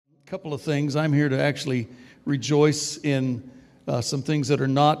couple of things. I'm here to actually rejoice in some things that are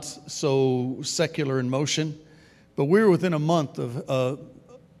not so secular in motion. But we're within a month of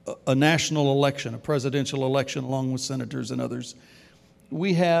a national election, a presidential election, along with senators and others.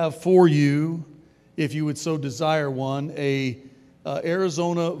 We have for you, if you would so desire one, a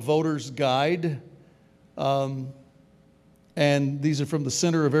Arizona Voters Guide. And these are from the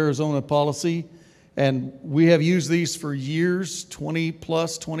Center of Arizona Policy. And we have used these for years, 20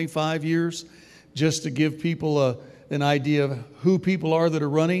 plus, 25 years, just to give people an idea of who people are that are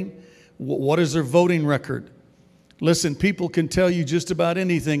running. What is their voting record? Listen, people can tell you just about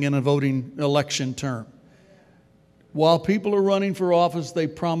anything in a voting election term. While people are running for office, they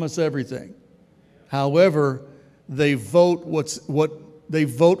promise everything. However, they vote what's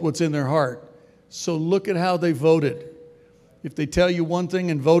in their heart. So look at how they voted. If they tell you one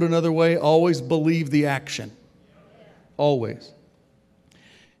thing and vote another way, always believe the action. Always.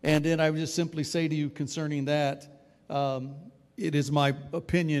 And then I would just simply say to you concerning that, it is my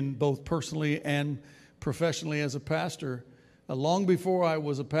opinion, both personally and professionally as a pastor, long before I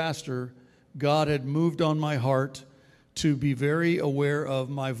was a pastor, God had moved on my heart to be very aware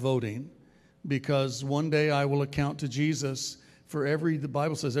of my voting, because one day I will account to Jesus for the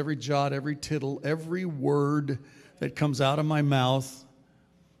Bible says, every jot, every tittle, every word that comes out of my mouth.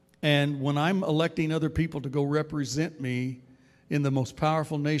 And when I'm electing other people to go represent me in the most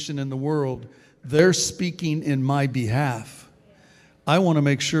powerful nation in the world, they're speaking in my behalf. I want to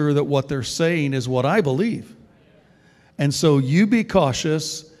make sure that what they're saying is what I believe. And so you be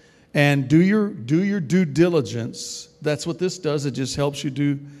cautious and do your due diligence. That's what this does. It just helps you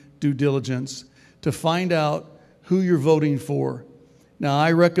do due diligence to find out who you're voting for. Now,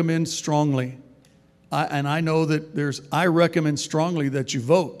 I recommend strongly, I recommend strongly that you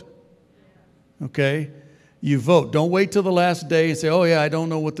vote. Okay? You vote. Don't wait till the last day and say, oh yeah, I don't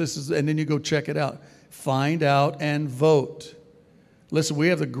know what this is, and then you go check it out. Find out and vote. Listen, we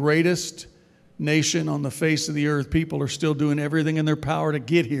have the greatest nation on the face of the earth. People are still doing everything in their power to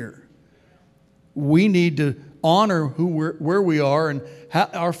get here. We need to honor where we are and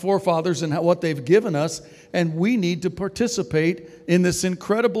our forefathers and what they've given us, and we need to participate in this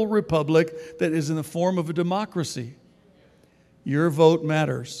incredible republic that is in the form of a democracy. Your vote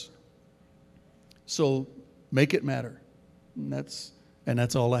matters. So make it matter. And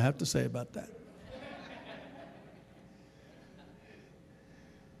that's all I have to say about that.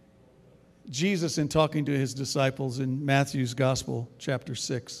 Jesus, in talking to his disciples in Matthew's Gospel, chapter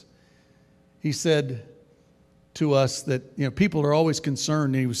 6, he said to us that, people are always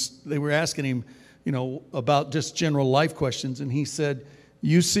concerned. They were asking him, about just general life questions. And he said,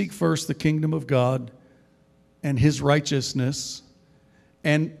 you seek first the kingdom of God and his righteousness.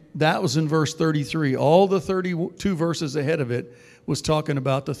 And that was in verse 33. All the 32 verses ahead of it was talking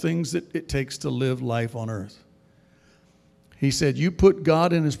about the things that it takes to live life on earth. He said, you put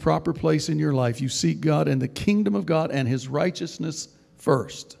God in his proper place in your life. You seek God and the kingdom of God and his righteousness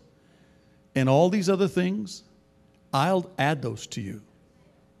first. And all these other things, I'll add those to you.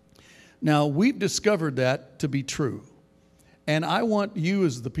 Now, we've discovered that to be true. And I want you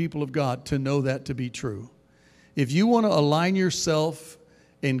as the people of God to know that to be true. If you want to align yourself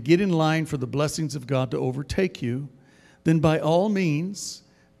and get in line for the blessings of God to overtake you, then by all means,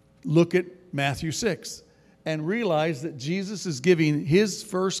 look at Matthew 6 and realize that Jesus is giving his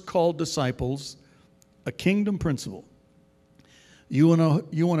first called disciples a kingdom principle. You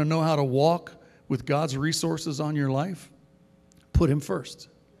want to know how to walk with God's resources on your life? Put him first.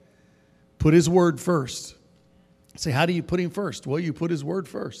 Put his word first. Say, how do you put him first? Well, you put his word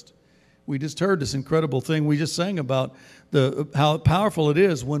first. We just heard this incredible thing. We just sang about how powerful it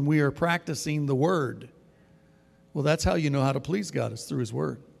is when we are practicing the word. Well, that's how you know how to please God, is through his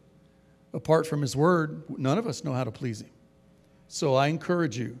word. Apart from his word, none of us know how to please him. So I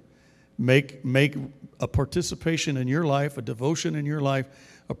encourage you, make a participation in your life, a devotion in your life,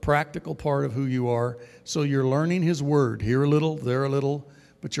 a practical part of who you are. So you're learning his word, here a little, there a little,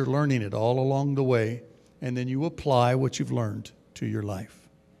 but you're learning it all along the way. And then you apply what you've learned to your life.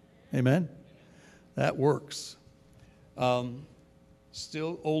 Amen? That works.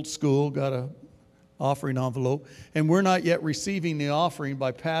 Still old school, got a offering envelope. And we're not yet receiving the offering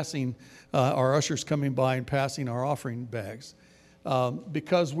by passing our ushers coming by and passing our offering bags.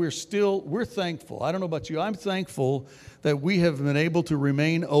 Because we're thankful. I don't know about you. I'm thankful that we have been able to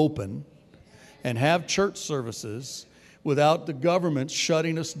remain open and have church services without the government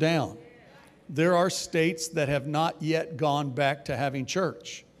shutting us down. There are states that have not yet gone back to having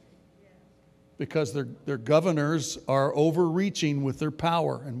church because their governors are overreaching with their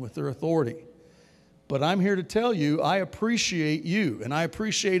power and with their authority. But I'm here to tell you, I appreciate you, and I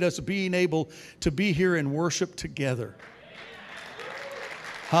appreciate us being able to be here and worship together.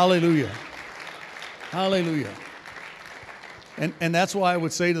 Hallelujah. Hallelujah. And that's why I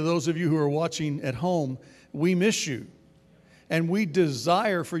would say to those of you who are watching at home, we miss you. And we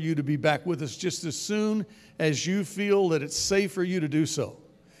desire for you to be back with us just as soon as you feel that it's safe for you to do so.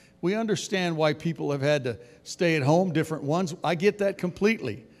 We understand why people have had to stay at home, different ones. I get that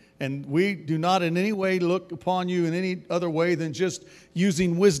completely. And we do not in any way look upon you in any other way than just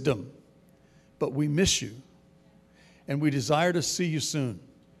using wisdom. But we miss you. And we desire to see you soon.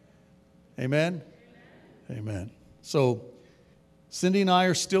 Amen? Amen. So, Cindy and I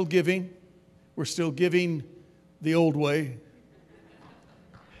are still giving. We're still giving the old way.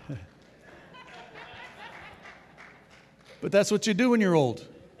 But that's what you do when you're old.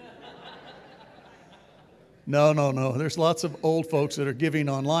 No. There's lots of old folks that are giving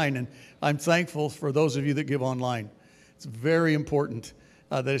online, and I'm thankful for those of you that give online. It's very important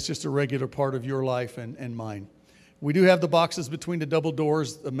that it's just a regular part of your life and mine. We do have the boxes between the double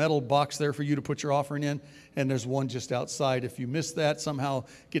doors, the metal box there for you to put your offering in, and there's one just outside. If you miss that, somehow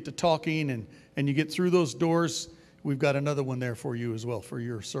get to talking and you get through those doors, we've got another one there for you as well for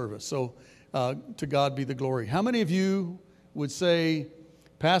your service. So to God be the glory. How many of you would say,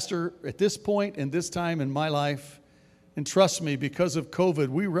 Pastor, at this point and this time in my life, and trust me, because of COVID,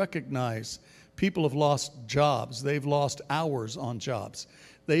 we recognize people have lost jobs. They've lost hours on jobs.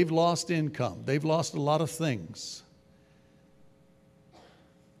 They've lost income. They've lost a lot of things.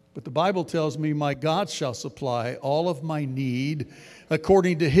 But the Bible tells me, my God shall supply all of my need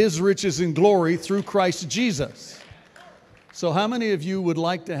according to His riches and glory through Christ Jesus. So how many of you would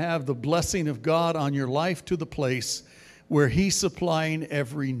like to have the blessing of God on your life to the place where He's supplying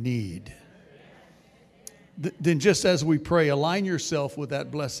every need? Then just as we pray, align yourself with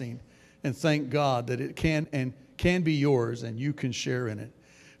that blessing and thank God that it can be yours and you can share in it.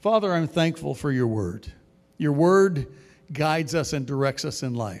 Father, I'm thankful for your word. Your word guides us and directs us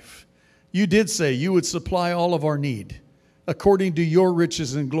in life. You did say you would supply all of our need according to your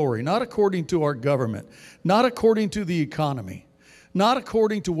riches and glory, not according to our government, not according to the economy, not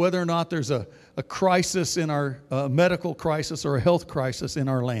according to whether or not there's a crisis in our medical crisis or a health crisis in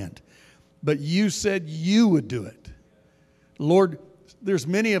our land. But you said you would do it. Lord, there's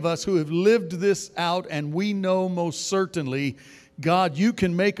many of us who have lived this out, and we know most certainly, God, you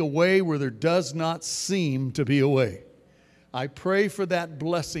can make a way where there does not seem to be a way. I pray for that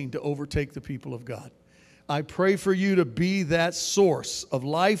blessing to overtake the people of God. I pray for you to be that source of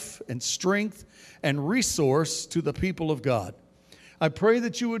life and strength and resource to the people of God. I pray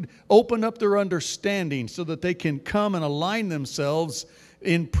that you would open up their understanding so that they can come and align themselves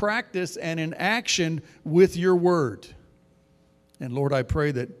in practice and in action with your word. And Lord, I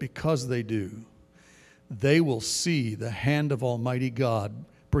pray that because they do, they will see the hand of Almighty God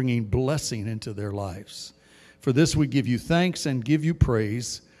bringing blessing into their lives. For this we give you thanks and give you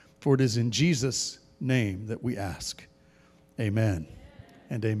praise, for it is in Jesus' name that we ask. Amen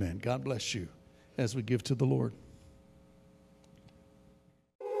and amen. God bless you as we give to the Lord.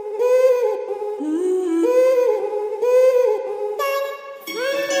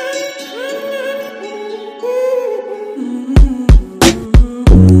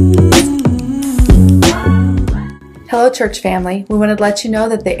 Hello, church family. We wanted to let you know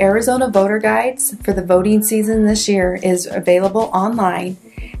that the Arizona voter guides for the voting season this year is available online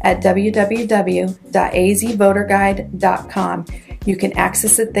at www.azvoterguide.com. You can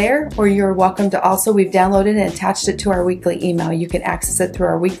access it there, or you're welcome to also, we've downloaded and attached it to our weekly email. You can access it through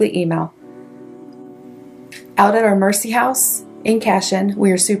our weekly email. Out at our Mercy House in Cashin,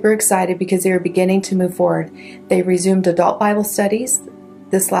 we are super excited because they are beginning to move forward. They resumed adult Bible studies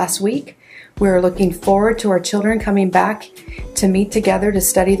this last week. We are looking forward to our children coming back to meet together to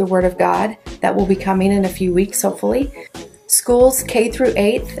study the Word of God. That will be coming in a few weeks, hopefully. Schools K through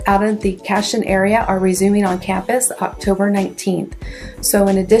 8th out in the Cashin area are resuming on campus October 19th. So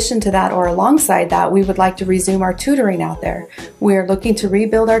in addition to that, or alongside that, we would like to resume our tutoring out there. We are looking to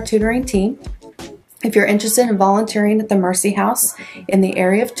rebuild our tutoring team. If you're interested in volunteering at the Mercy House in the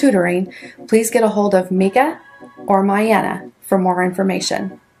area of tutoring, please get a hold of Mika or Mayanna for more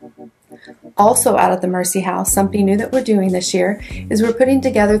information. Also out at the Mercy House, something new that we're doing this year is we're putting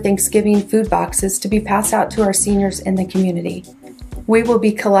together Thanksgiving food boxes to be passed out to our seniors in the community. We will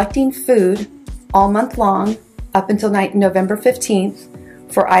be collecting food all month long up until November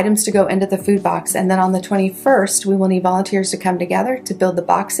 15th for items to go into the food box, and then on the 21st we will need volunteers to come together to build the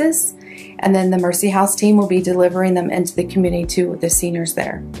boxes, and then the Mercy House team will be delivering them into the community to the seniors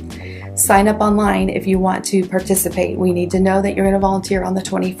there. Sign up online if you want to participate. We need to know that you're going to volunteer on the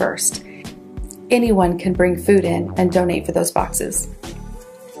 21st. anyone can bring food in and donate for those boxes.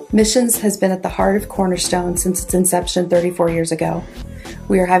 Missions has been at the heart of Cornerstone since its inception 34 years ago.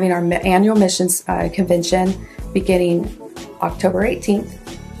 We are having our annual missions convention beginning October 18th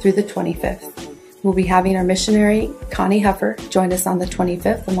through the 25th. We'll be having our missionary, Connie Huffer, join us on the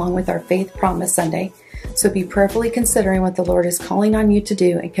 25th along with our Faith Promise Sunday. So be prayerfully considering what the Lord is calling on you to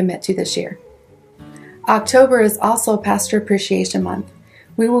do and commit to this year. October is also Pastor Appreciation Month.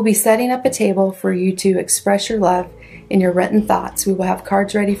 We will be setting up a table for you to express your love in your written thoughts. We will have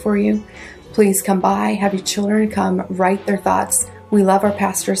cards ready for you. Please come by, have your children come write their thoughts. We love our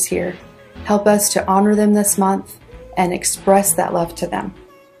pastors here. Help us to honor them this month and express that love to them.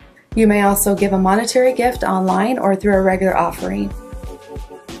 You may also give a monetary gift online or through a regular offering.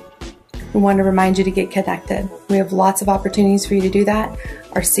 We want to remind you to get connected. We have lots of opportunities for you to do that.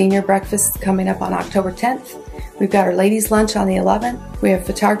 Our senior breakfast is coming up on October 10th. We've got our ladies' lunch on the 11th. We have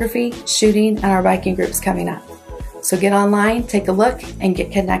photography, shooting, and our biking groups coming up. So get online, take a look, and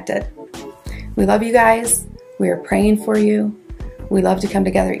get connected. We love you guys. We are praying for you. We love to come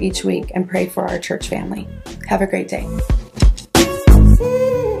together each week and pray for our church family. Have a great day.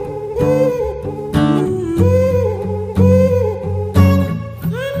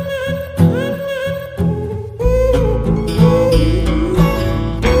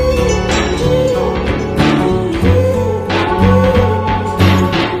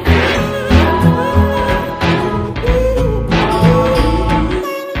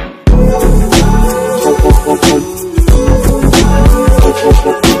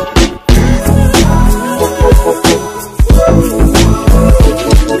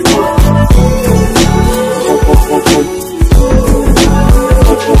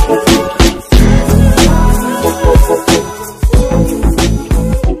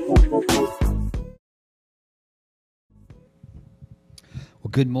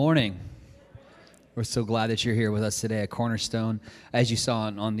 Good morning. We're so glad that you're here with us today at Cornerstone. As you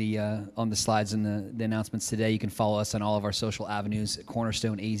saw on the slides and the announcements today, you can follow us on all of our social avenues at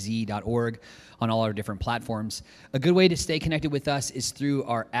cornerstoneaz.org on all our different platforms. A good way to stay connected with us is through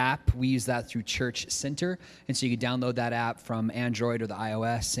our app. We use that through Church Center, and so you can download that app from Android or the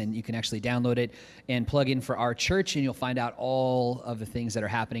iOS, and you can actually download it and plug in for our church, and you'll find out all of the things that are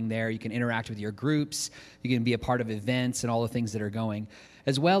happening there. You can interact with your groups. You can be a part of events and all the things that are going.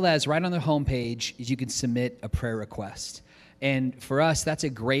 As well as right on the homepage, you can submit a prayer request. And for us, that's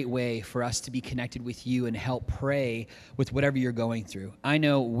a great way for us to be connected with you and help pray with whatever you're going through. I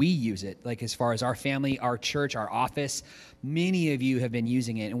know we use it, like as far as our family, our church, our office. Many of you have been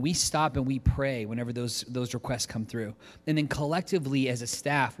using it, and we stop and we pray whenever those requests come through. And then collectively as a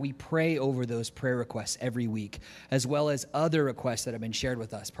staff, we pray over those prayer requests every week, as well as other requests that have been shared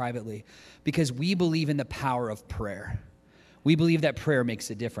with us privately, because we believe in the power of prayer. We believe that prayer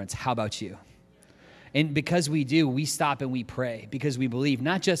makes a difference. How about you? And because we do, we stop and we pray because we believe,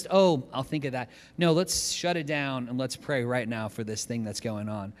 not just, oh, I'll think of that. No, let's shut it down and let's pray right now for this thing that's going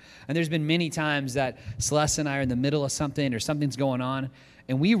on. And there's been many times that Celeste and I are in the middle of something or something's going on,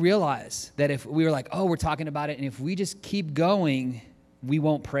 and we realize that if we were like, oh, we're talking about it, and if we just keep going, we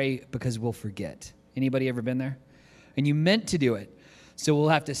won't pray because we'll forget. Anybody ever been there? And you meant to do it. So we'll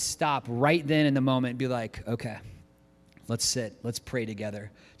have to stop right then in the moment and be like, okay, let's sit. Let's pray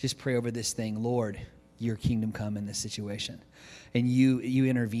together. Just pray over this thing. Lord, your kingdom come in this situation. And you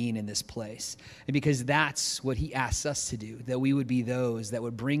intervene in this place. And because that's what he asks us to do, that we would be those that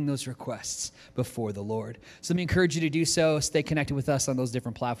would bring those requests before the Lord. So let me encourage you to do so. Stay connected with us on those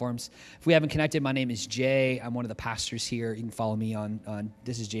different platforms. If we haven't connected, my name is Jay. I'm one of the pastors here. You can follow me on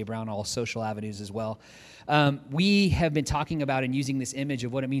this is Jay Brown, all social avenues as well. We have been talking about and using this image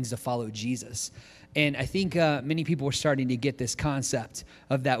of what it means to follow Jesus. And I think many people are starting to get this concept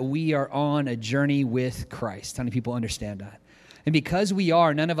of that we are on a journey with Christ. How many people understand that? And because we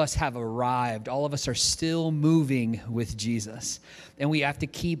are, none of us have arrived. All of us are still moving with Jesus. And we have to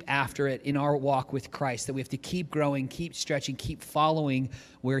keep after it in our walk with Christ, that we have to keep growing, keep stretching, keep following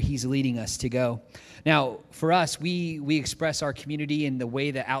where he's leading us to go. Now, for us, we express our community in the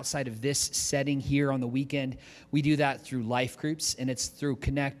way that outside of this setting here on the weekend, we do that through life groups, and it's through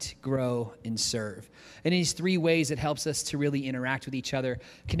connect, grow, and serve. And in these three ways, it helps us to really interact with each other.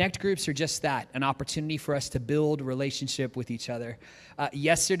 Connect groups are just that, an opportunity for us to build relationship with each other.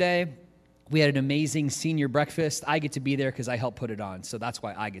 Yesterday, We had an amazing senior breakfast. I get to be there because I helped put it on, so that's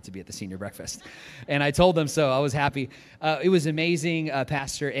why I get to be at the senior breakfast. And I told them so. I was happy. It was amazing.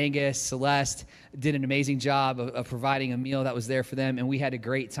 Pastor Angus, Celeste did an amazing job of providing a meal that was there for them, and we had a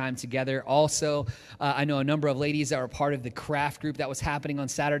great time together. Also, I know a number of ladies that were part of the craft group that was happening on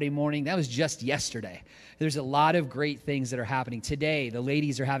Saturday morning. That was just yesterday. There's a lot of great things that are happening. Today, the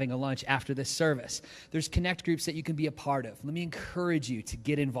ladies are having a lunch after this service. There's connect groups that you can be a part of. Let me encourage you to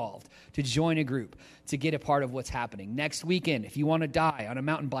get involved, to join a group, to get a part of what's happening. Next weekend, if you want to die on a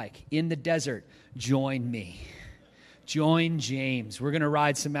mountain bike in the desert, join me. Join James. We're going to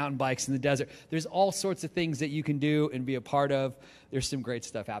ride some mountain bikes in the desert. There's all sorts of things that you can do and be a part of. There's some great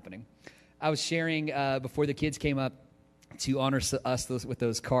stuff happening. I was sharing before the kids came up to honor us with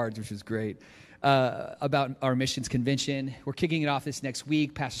those cards, which was great, about our missions convention. We're kicking it off this next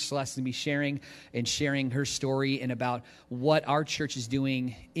week. Pastor Celeste is going to be sharing her story and about what our church is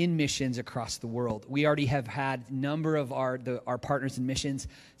doing in missions across the world. We already have had a number of our partners in missions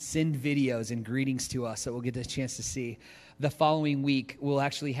send videos and greetings to us that we'll get a chance to see. The following week, we'll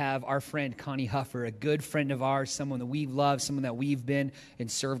actually have our friend Connie Huffer, a good friend of ours, someone that we've loved, someone that we've been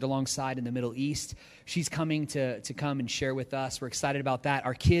and served alongside in the Middle East. She's coming to come and share with us. We're excited about that.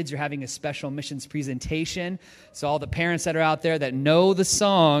 Our kids are having a special missions presentation. So all the parents that are out there that know the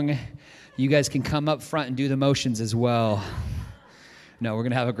song, you guys can come up front and do the motions as well. No, we're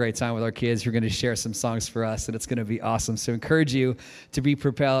going to have a great time with our kids. We're going to share some songs for us, and it's going to be awesome. So I encourage you to be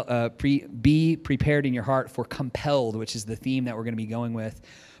prepared in your heart for compelled, which is the theme that we're going to be going with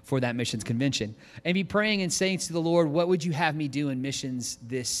for that missions convention. And be praying and saying to the Lord, what would you have me do in missions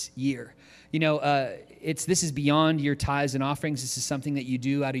this year? You know, this is beyond your tithes and offerings. This is something that you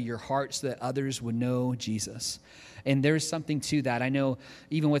do out of your heart so that others would know Jesus. And there's something to that. I know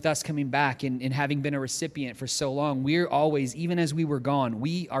even with us coming back and having been a recipient for so long, we're always, even as we were gone,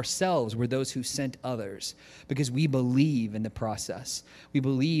 we ourselves were those who sent others because we believe in the process. We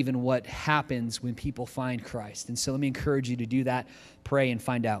believe in what happens when people find Christ. And so let me encourage you to do that, pray, and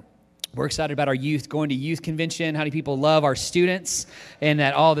find out. We're excited about our youth, going to youth convention. How many people love our students and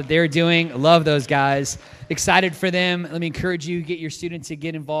that all that they're doing? Love those guys. Excited for them. Let me encourage you, get your students to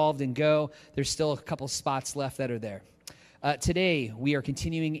get involved and go. There's still a couple spots left that are there. Today, we are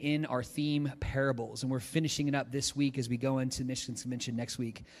continuing in our theme, parables, and we're finishing it up this week as we go into missions convention next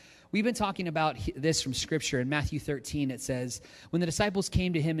week. We've been talking about this from Scripture. In Matthew 13, it says, when the disciples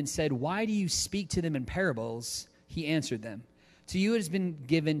came to him and said, why do you speak to them in parables? He answered them. To you it has been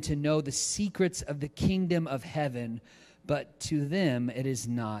given to know the secrets of the kingdom of heaven, but to them it has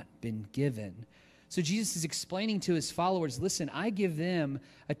not been given. So Jesus is explaining to his followers, listen, I give them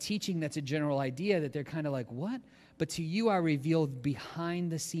a teaching that's a general idea that they're kind of like, what? But to you I revealed behind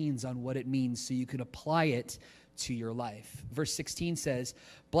the scenes on what it means so you can apply it to your life. Verse 16 says,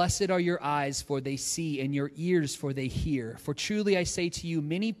 blessed are your eyes, for they see, and your ears, for they hear. For truly I say to you,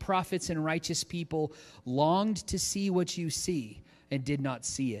 many prophets and righteous people longed to see what you see and did not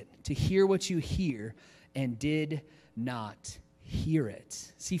see it, to hear what you hear and did not hear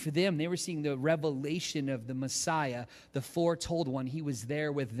it. See, for them, they were seeing the revelation of the Messiah, the foretold one. He was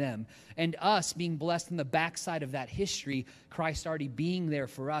there with them. And us being blessed in the backside of that history, Christ already being there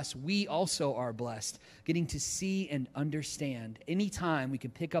for us, we also are blessed, getting to see and understand. Anytime we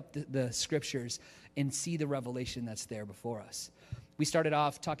can pick up the scriptures and see the revelation that's there before us. We started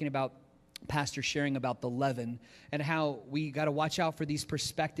off talking about pastor sharing about the leaven and how we got to watch out for these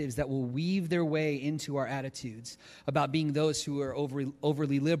perspectives that will weave their way into our attitudes about being those who are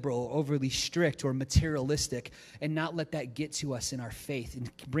overly liberal, overly strict, or materialistic, and not let that get to us in our faith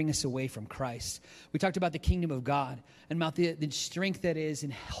and bring us away from Christ. We talked about the kingdom of God and about the strength that is in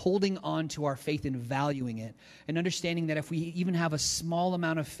holding on to our faith and valuing it and understanding that if we even have a small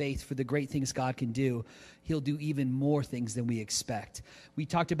amount of faith for the great things God can do, He'll do even more things than we expect. We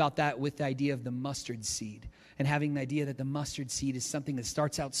talked about that with the idea of the mustard seed and having the idea that the mustard seed is something that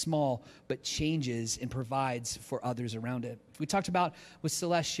starts out small but changes and provides for others around it. We talked about with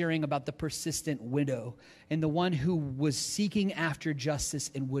Celeste sharing about the persistent widow and the one who was seeking after justice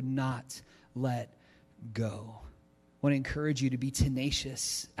and would not let go. I want to encourage you to be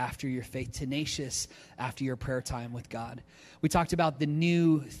tenacious after your faith, tenacious after your prayer time with God. We talked about the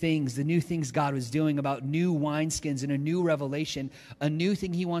new things God was doing, about new wineskins and a new revelation, a new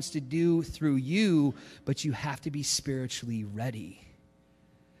thing He wants to do through you, but you have to be spiritually ready.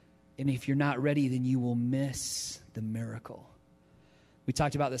 And if you're not ready, then you will miss the miracle. We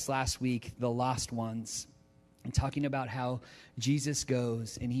talked about this last week, the lost ones. and talking about how Jesus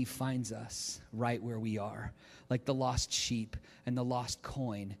goes and he finds us right where we are, like the lost sheep and the lost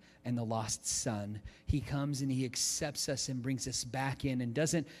coin and the lost son. He comes and he accepts us and brings us back in and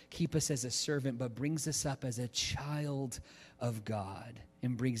doesn't keep us as a servant, but brings us up as a child of God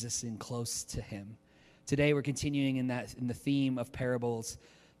and brings us in close to him. Today we're continuing in the theme of parables,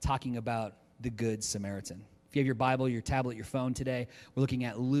 talking about the Good Samaritan. If you have your Bible, your tablet, your phone today, we're looking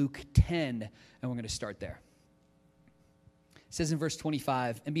at Luke 10, and we're going to start there. It says in verse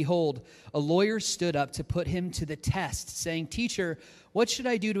 25, "And behold, a lawyer stood up to put him to the test, saying, 'Teacher, what should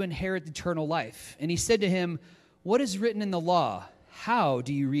I do to inherit eternal life?' And he said to him, 'What is written in the law? How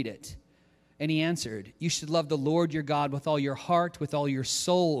do you read it?' And he answered, 'You should love the Lord your God with all your heart, with all your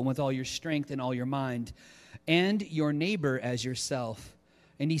soul, and with all your strength and all your mind, and your neighbor as yourself.'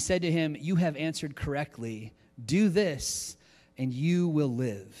 And he said to him, 'You have answered correctly. Do this, and you will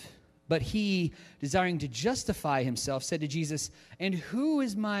live.' But he, desiring to justify himself, said to Jesus, 'And who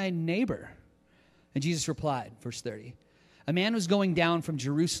is my neighbor?' And Jesus replied," verse 30, "A man was going down from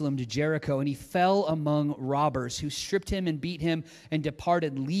Jerusalem to Jericho, and he fell among robbers, who stripped him and beat him and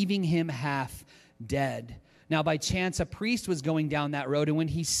departed, leaving him half dead. Now by chance a priest was going down that road, and when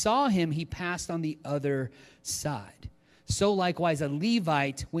he saw him, he passed on the other side. So likewise a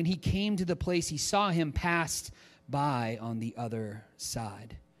Levite, when he came to the place he saw him, passed by on the other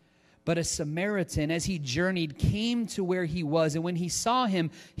side. But a Samaritan, as he journeyed, came to where he was, and when he saw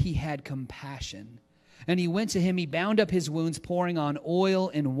him, he had compassion. And he went to him, he bound up his wounds, pouring on oil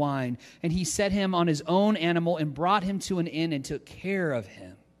and wine, and he set him on his own animal and brought him to an inn and took care of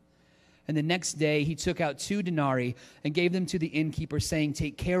him. And the next day he took out 2 denarii and gave them to the innkeeper, saying,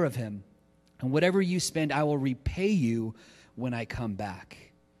 'Take care of him, and whatever you spend I will repay you when I come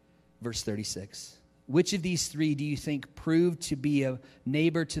back.'" Verse 36. "Which of these 3 do you think proved to be a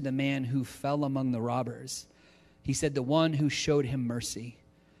neighbor to the man who fell among the robbers?" He said, "The one who showed him mercy."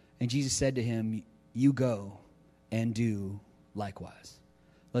 And Jesus said to him, "You go and do likewise."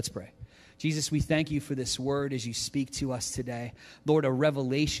 Let's pray. Jesus, we thank you for this word as you speak to us today. Lord, a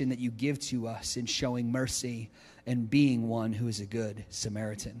revelation that you give to us in showing mercy and being one who is a good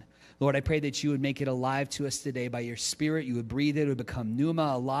Samaritan. Lord, I pray that you would make it alive to us today by your Spirit. You would breathe it. It would become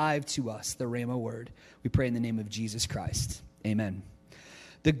pneuma, alive to us, the Rhema word. We pray in the name of Jesus Christ. Amen.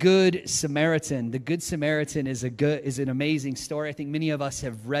 The Good Samaritan. The Good Samaritan is an amazing story. I think many of us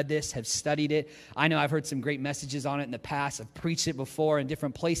have read this, have studied it. I know I've heard some great messages on it in the past. I've preached it before in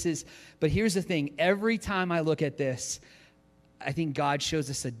different places. But here's the thing. Every time I look at this, I think God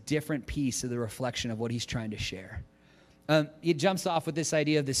shows us a different piece of the reflection of what he's trying to share. It jumps off with this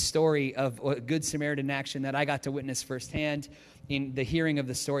idea of this story of a Good Samaritan action that I got to witness firsthand in the hearing of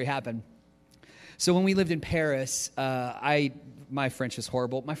the story happen. So when we lived in Paris, my French is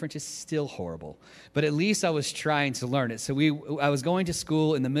horrible. My French is still horrible, but at least I was trying to learn it. So I was going to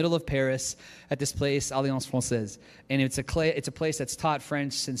school in the middle of Paris at this place, Alliance Française, and it's a place that's taught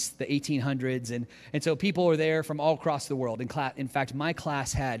French since the 1800s, and so people are there from all across the world. In fact, my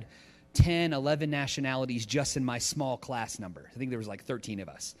class had 10, 11 nationalities just in my small class number. I think there was like 13 of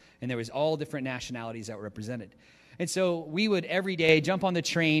us, and there was all different nationalities that were represented. And so we would every day jump on the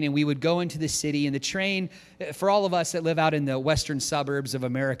train and we would go into the city. And the train, for all of us that live out in the western suburbs of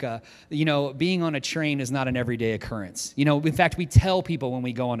America, being on a train is not an everyday occurrence. In fact, we tell people when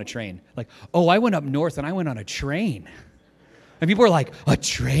we go on a train, like, "Oh, I went up north and I went on a train." And people are like, "A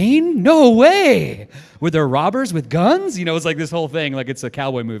train? No way. Were there robbers with guns?" It's like this whole thing, like it's a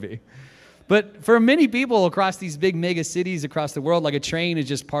cowboy movie. But for many people across these big mega cities across the world, like a train is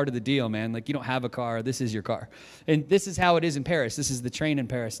just part of the deal, man. Like you don't have a car, this is your car. And this is how it is in Paris. This is the train in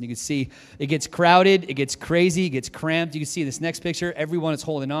Paris. And you can see it gets crowded, it gets crazy, it gets cramped. You can see this next picture, everyone is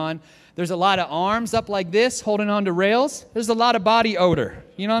holding on. There's a lot of arms up like this, holding on to rails. There's a lot of body odor.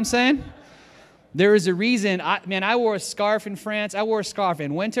 You know what I'm saying? There is a reason. I wore a scarf in France. I wore a scarf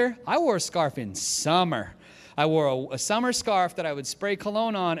in winter. I wore a scarf in summer. I wore a summer scarf that I would spray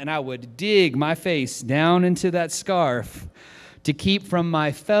cologne on, and I would dig my face down into that scarf to keep from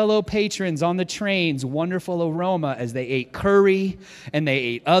my fellow patrons on the trains wonderful aroma as they ate curry and they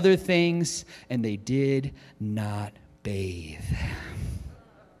ate other things, and they did not bathe.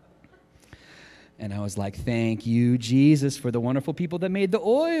 And I was like, "Thank you, Jesus, for the wonderful people that made the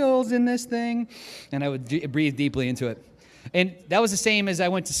oils in this thing." And I would breathe deeply into it. And that was the same as I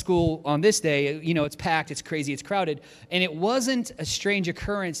went to school on this day. It's packed, it's crazy, it's crowded. And it wasn't a strange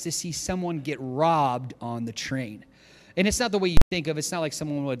occurrence to see someone get robbed on the train. And it's not the way you think of. It's not like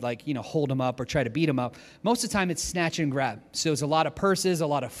someone would hold them up or try to beat them up. Most of the time it's snatch and grab. So it's a lot of purses, a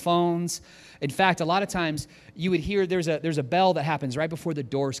lot of phones. In fact, a lot of times you would hear there's a bell that happens right before the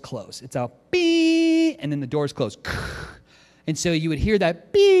doors close. It's a beep, and then the doors close. And so you would hear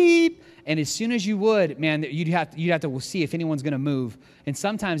that beep, and as soon as you would, man, you'd have to see if anyone's going to move. And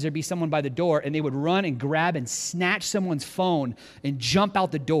sometimes there'd be someone by the door, and they would run and grab and snatch someone's phone and jump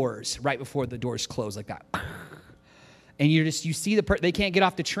out the doors right before the doors close like that. And you see they can't get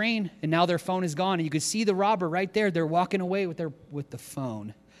off the train, and now their phone is gone, and you could see the robber right there. They're walking away with the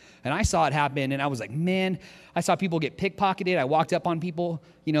phone. And I saw it happen, and I was like, man, I saw people get pickpocketed. I walked up on people,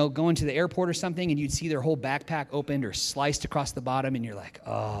 going to the airport or something, and you'd see their whole backpack opened or sliced across the bottom, and you're like,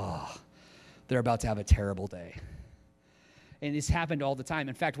 oh, they're about to have a terrible day. And this happened all the time.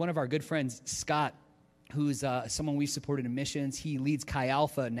 In fact, one of our good friends, Scott, who's someone we've supported in missions, he leads Chi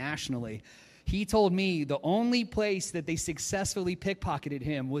Alpha nationally. He told me the only place that they successfully pickpocketed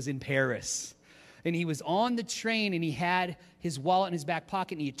him was in Paris. And he was on the train, and he had his wallet in his back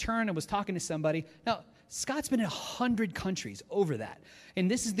pocket, and he turned and was talking to somebody. Now, Scott's been in 100 countries over that.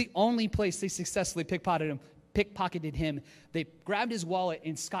 And this is the only place they successfully pickpocketed him. They grabbed his wallet,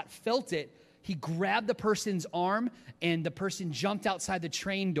 and Scott felt it. He grabbed the person's arm, and the person jumped outside the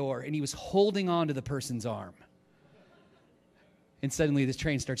train door, and he was holding on to the person's arm. And suddenly, this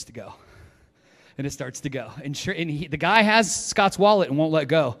train starts to go. And it starts to go. And the guy has Scott's wallet and won't let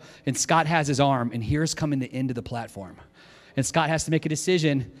go. And Scott has his arm. And here's coming the end of the platform. And Scott has to make a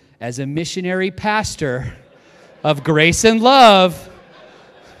decision as a missionary pastor of grace and love.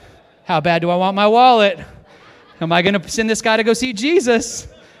 How bad do I want my wallet? Am I going to send this guy to go see Jesus?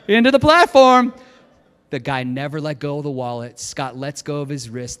 Into the platform. The guy never let go of the wallet. Scott lets go of his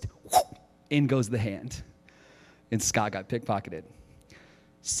wrist. In goes the hand. And Scott got pickpocketed.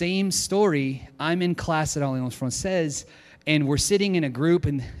 Same story. I'm in class at Alliance Française, and we're sitting in a group,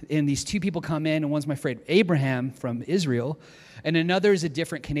 and these two people come in, and one's my friend Abraham from Israel, and another is a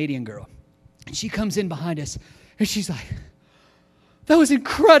different Canadian girl. And she comes in behind us, and she's like, that was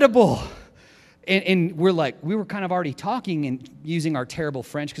incredible. And we were kind of already talking and using our terrible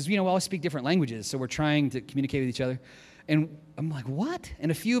French, because, we all speak different languages, so we're trying to communicate with each other. And I'm like, what? And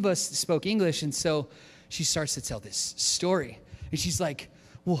a few of us spoke English, and so she starts to tell this story. And she's like,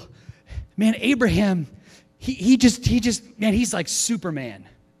 well, man, Abraham, he just, man, he's like Superman.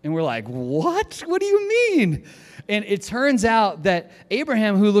 And we're like, what? What do you mean? And it turns out that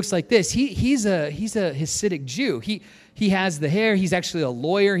Abraham, who looks like this, he's a Hasidic Jew. He has the hair. He's actually a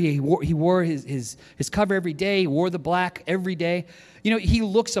lawyer. He wore his cover every day. He wore the black every day. He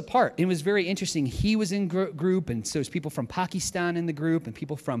looks apart. It was very interesting. He was in group, and so there's people from Pakistan in the group and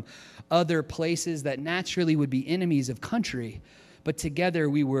people from other places that naturally would be enemies of country. But together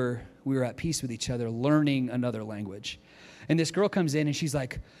we were at peace with each other, learning another language. And this girl comes in, and she's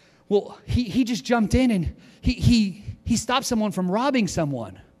like, well, he just jumped in, and he stopped someone from robbing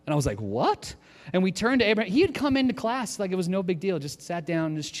someone. And I was like, what? And we turned to Abraham. He had come into class like it was no big deal, just sat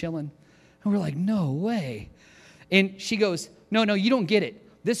down, just chilling. And we're like, no way. And she goes, no, you don't get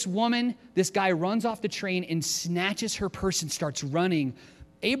it. This guy runs off the train and snatches her purse and starts running.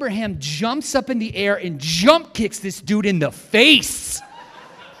 Abraham jumps up in the air and jump kicks this dude in the face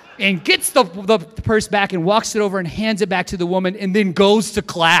and gets the purse back and walks it over and hands it back to the woman and then goes to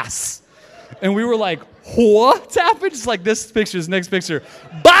class. And we were like, what happened? Just like this next picture.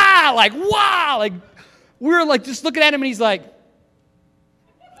 Bah! Like, wow! Like, we were like just looking at him, and he's like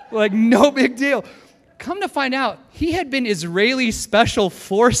no big deal. Come to find out, he had been Israeli Special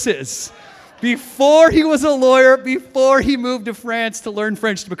Forces before he was a lawyer, before he moved to France to learn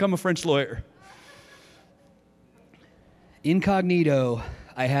French to become a French lawyer. Incognito,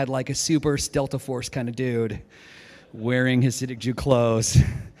 I had like a super Delta Force kind of dude wearing Hasidic Jew clothes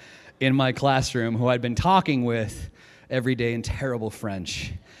in my classroom who I'd been talking with every day in terrible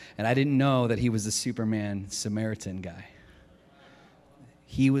French. And I didn't know that he was the Superman Samaritan guy.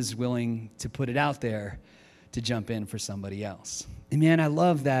 He was willing to put it out there to jump in for somebody else. And man, I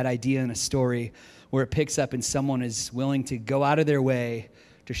love that idea in a story where it picks up and someone is willing to go out of their way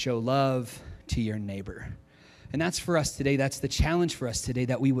to show love to your neighbor. And that's for us today. That's the challenge for us today,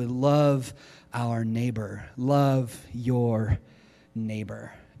 that we would love our neighbor. Love your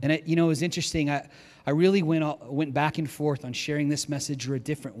neighbor. And it was interesting. I really went back and forth on sharing this message or a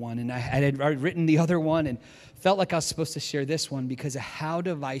different one. And I had written the other one and felt like I was supposed to share this one because of how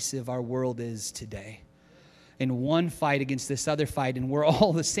divisive our world is today. And one fight against this other fight, and we're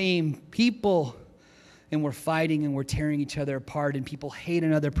all the same people. And we're fighting and we're tearing each other apart, and people hate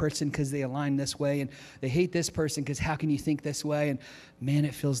another person because they align this way, and they hate this person because how can you think this way? And man,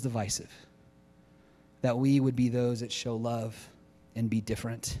 it feels divisive. That we would be those that show love and be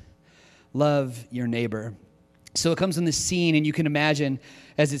different. Love your neighbor. So it comes on the scene, and you can imagine,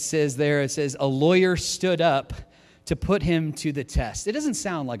 as it says there, it says, a lawyer stood up to put him to the test. It doesn't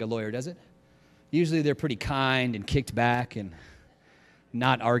sound like a lawyer, does it? Usually they're pretty kind and kicked back and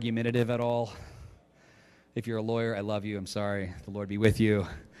not argumentative at all. If you're a lawyer, I love you. I'm sorry. The Lord be with you.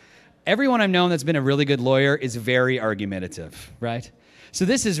 Everyone I've known that's been a really good lawyer is very argumentative, right? So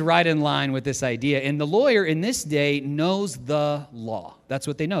this is right in line with this idea. And the lawyer in this day knows the law. That's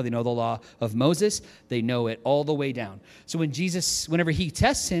what they know. They know the law of Moses. They know it all the way down. So when Jesus, whenever he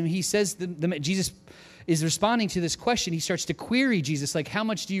tests him, he says, Jesus is responding to this question. He starts to query Jesus, like, how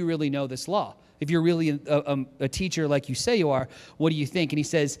much do you really know this law? If you're really a teacher like you say you are, what do you think? And he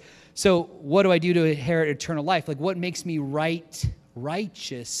says, so what do I do to inherit eternal life? Like, what makes me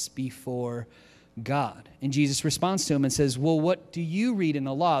righteous before God? And Jesus responds to him and says, well, what do you read in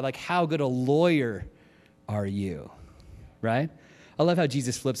the law? Like, how good a lawyer are you? Right? I love how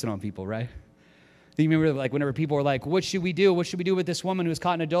Jesus flips it on people, right? Do you remember, like, whenever people were like, what should we do? What should we do with this woman who was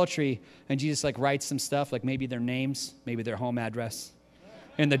caught in adultery? And Jesus, like, writes some stuff, like maybe their names, maybe their home address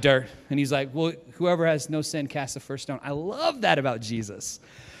in the dirt. And he's like, well, whoever has no sin, cast the first stone. I love that about Jesus.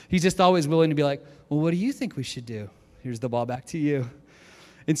 He's just always willing to be like, well, what do you think we should do? Here's the ball back to you.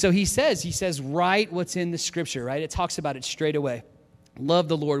 And so he says, write what's in the scripture, right? It talks about it straight away. Love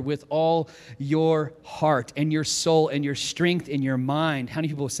the Lord with all your heart and your soul and your strength and your mind. How many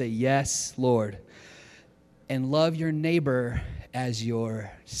people say, yes, Lord? And love your neighbor as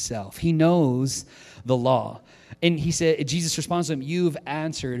yourself. He knows the law. And he said, Jesus responds to him, you've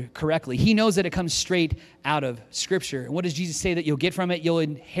answered correctly. He knows that it comes straight out of Scripture. And what does Jesus say that you'll get from it? You'll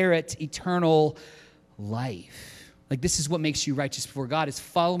inherit eternal life. Like, this is what makes you righteous before God, is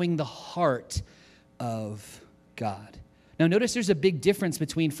following the heart of God. Now, notice there's a big difference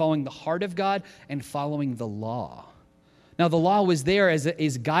between following the heart of God and following the law. Now, the law was there as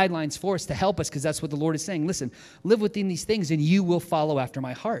guidelines for us to help us, because that's what the Lord is saying. Listen, live within these things and you will follow after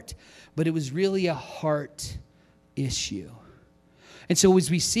my heart. But it was really a heart issue. And so as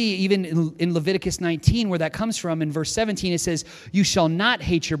we see, even in Leviticus 19, where that comes from, in verse 17, it says, you shall not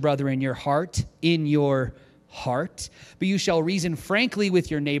hate your brother in your heart, but you shall reason frankly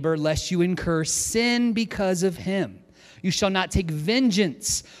with your neighbor, lest you incur sin because of him. You shall not take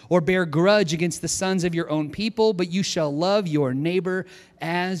vengeance or bear grudge against the sons of your own people, but you shall love your neighbor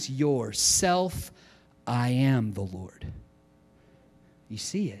as yourself. I am the Lord. You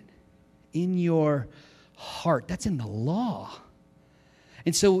see it in your heart. That's in the law.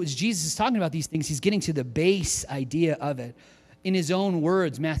 And so as Jesus is talking about these things, he's getting to the base idea of it. In his own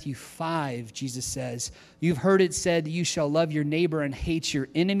words, Matthew 5, Jesus says, you've heard it said, you shall love your neighbor and hate your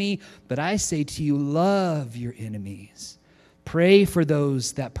enemy. But I say to you, love your enemies. Pray for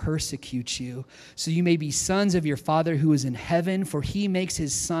those that persecute you, so you may be sons of your Father who is in heaven. For he makes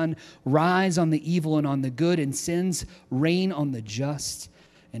his sun rise on the evil and on the good, and sends rain on the just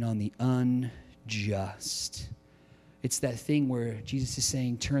and on the unjust. It's that thing where Jesus is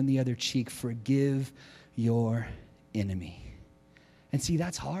saying, turn the other cheek, forgive your enemy. And see,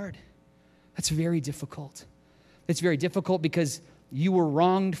 that's hard. That's very difficult. It's very difficult because you were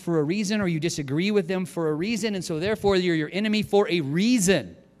wronged for a reason, or you disagree with them for a reason, and so therefore you're your enemy for a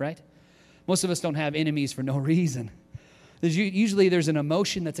reason, right? Most of us don't have enemies for no reason. Usually there's an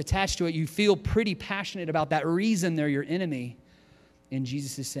emotion that's attached to it. You feel pretty passionate about that reason they're your enemy. And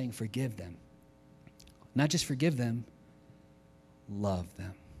Jesus is saying, forgive them. Not just forgive them, love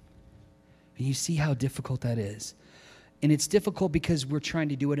them. And you see how difficult that is. And it's difficult because we're trying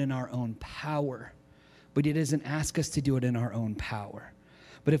to do it in our own power. But he doesn't ask us to do it in our own power.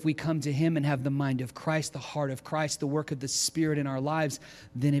 But if we come to him and have the mind of Christ, the heart of Christ, the work of the Spirit in our lives,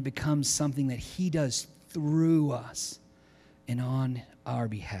 then it becomes something that he does through us and on our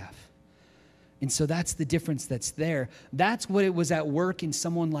behalf. And so that's the difference that's there. That's what it was at work in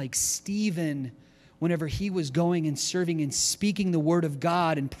someone like Stephen, whenever he was going and serving and speaking the word of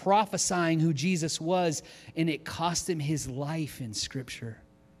God and prophesying who Jesus was, and it cost him his life in Scripture.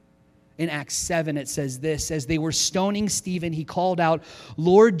 In Acts 7, it says this, as they were stoning Stephen, he called out,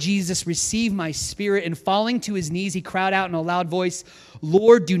 Lord Jesus, receive my spirit. And falling to his knees, he cried out in a loud voice,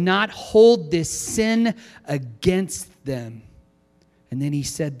 Lord, do not hold this sin against them. And then he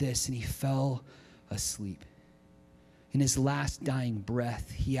said this, and he fell asleep. In his last dying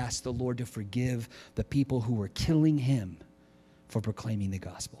breath, he asked the Lord to forgive the people who were killing him for proclaiming the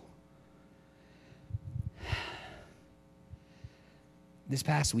gospel. This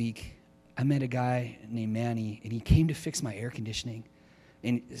past week, I met a guy named Manny, and he came to fix my air conditioning.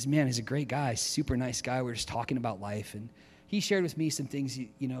 And this man is a great guy, super nice guy. We were just talking about life, and he shared with me some things,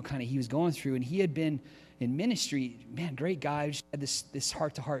 kind of he was going through, and he had been in ministry. Man, great guy. We just had this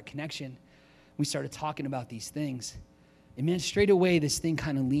heart-to-heart connection. We started talking about these things. And man, straight away, this thing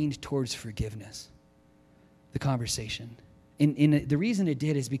kind of leaned towards forgiveness, the conversation. And the reason it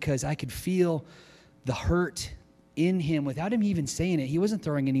did is because I could feel the hurt in him without him even saying it. He wasn't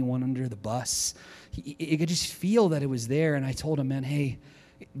throwing anyone under the bus. I could just feel that it was there. And I told him, man, hey,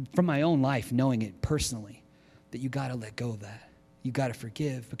 from my own life, knowing it personally, that you got to let go of that. You got to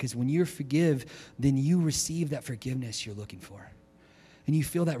forgive, because when you forgive, then you receive that forgiveness you're looking for. And you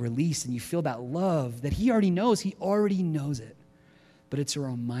feel that release and you feel that love that he already knows. He already knows it. But it's a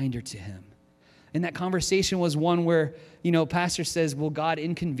reminder to him. And that conversation was one where, pastor says, will God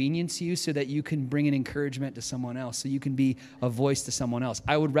inconvenience you so that you can bring an encouragement to someone else, so you can be a voice to someone else?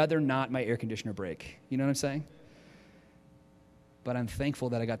 I would rather not my air conditioner break. You know what I'm saying? But I'm thankful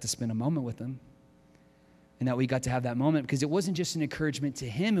that I got to spend a moment with him and that we got to have that moment, because it wasn't just an encouragement to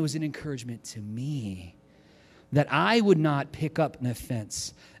him. It was an encouragement to me that I would not pick up an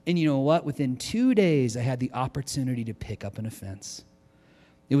offense. And you know what? Within 2 days, I had the opportunity to pick up an offense.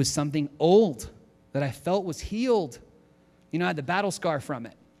 It was something old that I felt was healed. I had the battle scar from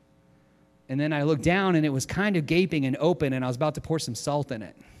it. And then I looked down and it was kind of gaping and open, and I was about to pour some salt in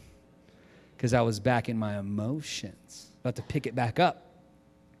it because I was back in my emotions, about to pick it back up.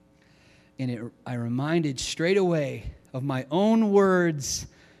 And I reminded straight away of my own words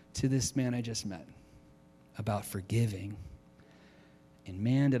to this man I just met about forgiving. And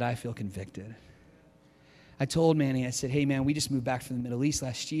man, did I feel convicted. I told Manny, I said, hey man, we just moved back from the Middle East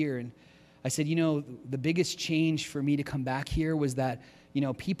last year. And I said, the biggest change for me to come back here was that,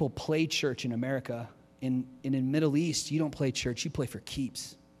 people play church in America. In the Middle East, you don't play church, you play for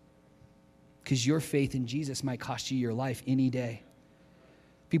keeps. Because your faith in Jesus might cost you your life any day.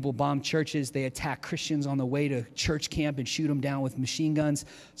 People bomb churches. They attack Christians on the way to church camp and shoot them down with machine guns.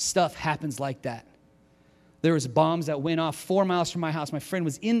 Stuff happens like that. There was bombs that went off 4 miles from my house. My friend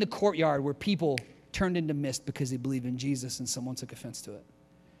was in the courtyard where people turned into mist because they believe in Jesus, and someone took offense to it.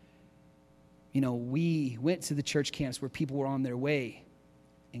 We went to the church camps where people were on their way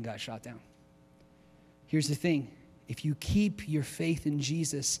and got shot down. Here's the thing. If you keep your faith in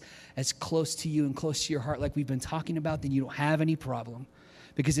Jesus as close to you and close to your heart like we've been talking about, then you don't have any problem,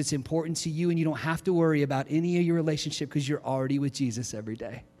 because it's important to you and you don't have to worry about any of your relationship because you're already with Jesus every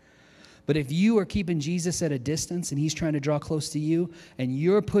day. But if you are keeping Jesus at a distance and he's trying to draw close to you and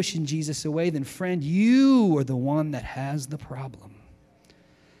you're pushing Jesus away, then friend, you are the one that has the problem.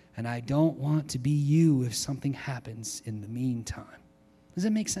 And I don't want to be you if something happens in the meantime. Does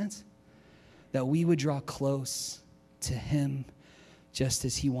that make sense? That we would draw close to him just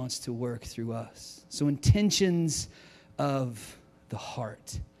as he wants to work through us. So intentions of the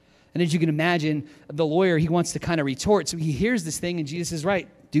heart. And as you can imagine, the lawyer, he wants to kind of retort. So he hears this thing and Jesus is right.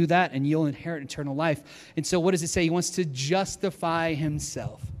 Do that and you'll inherit eternal life. And so what does it say? He wants to justify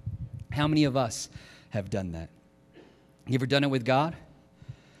himself. How many of us have done that? You ever done it with God?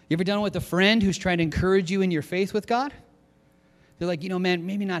 You ever done it with a friend who's trying to encourage you in your faith with God? They're like, man,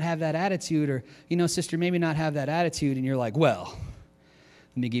 maybe not have that attitude, or, sister, maybe not have that attitude. And you're like, well,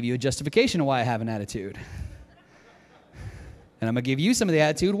 let me give you a justification of why I have an attitude. And I'm going to give you some of the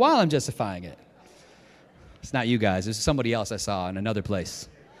attitude while I'm justifying it. It's not you guys. It's somebody else I saw in another place.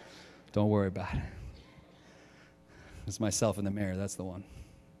 Don't worry about it. It's myself in the mirror. That's the one.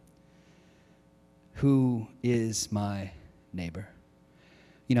 Who is my neighbor?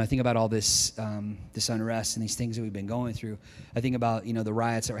 I think about all this unrest and these things that we've been going through. I think about, the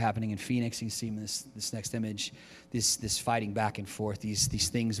riots that were happening in Phoenix. You see in this next image, this fighting back and forth, these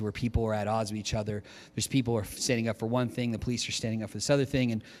things where people are at odds with each other. There's people who are standing up for one thing, the police are standing up for this other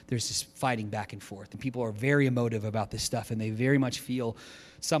thing, and there's this fighting back and forth. And people are very emotive about this stuff, and they very much feel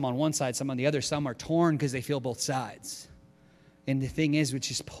some on one side, some on the other. Some are torn because they feel both sides. And the thing is, which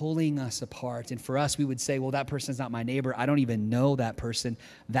is pulling us apart. And for us, we would say, well, that person's not my neighbor. I don't even know that person.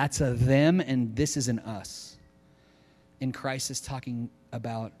 That's a them, and this is an us. And Christ is talking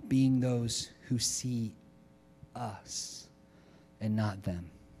about being those who see us and not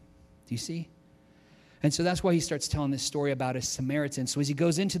them. Do you see? And so that's why he starts telling this story about a Samaritan. So as he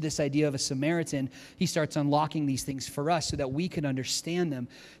goes into this idea of a Samaritan, he starts unlocking these things for us so that we can understand them.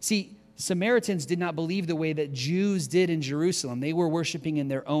 See, Samaritans did not believe the way that Jews did in Jerusalem. They were worshiping in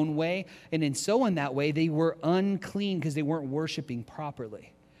their own way, and in that way, they were unclean because they weren't worshiping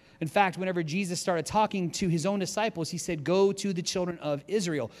properly. In fact, whenever Jesus started talking to his own disciples, he said, go to the children of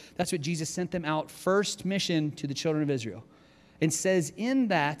Israel. That's what Jesus sent them out, first mission to the children of Israel. And says in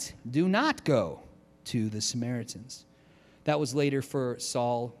that, do not go to the Samaritans. That was later for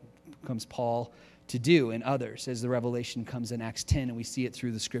Saul, comes Paul, to do, and others, as the revelation comes in Acts 10, and we see it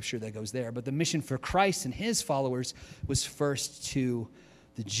through the scripture that goes there. But the mission for Christ and his followers was first to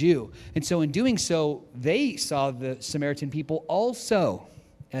the Jew. And so in doing so, they saw the Samaritan people also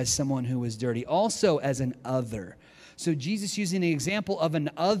as someone who was dirty, also as an other. So Jesus, using the example of an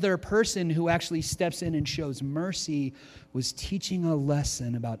other person who actually steps in and shows mercy, was teaching a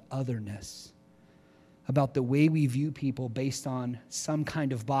lesson about otherness, about the way we view people based on some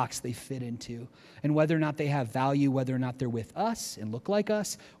kind of box they fit into, and whether or not they have value, whether or not they're with us and look like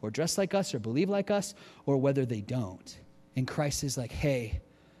us, or dress like us, or believe like us, or whether they don't. And Christ is like, hey,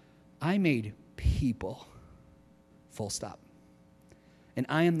 I made people, full stop. And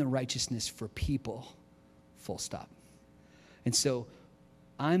I am the righteousness for people, full stop. And so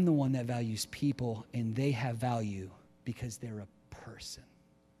I'm the one that values people, and they have value because they're a person.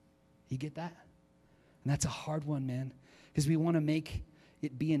 You get that? And that's a hard one, man, because we want to make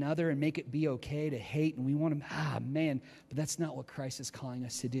it be another and make it be okay to hate, and we want to, but that's not what Christ is calling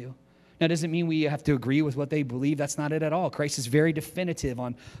us to do. Now, it doesn't mean we have to agree with what they believe. That's not it at all. Christ is very definitive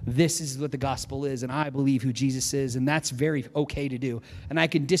on this is what the gospel is, and I believe who Jesus is, and that's very okay to do. And I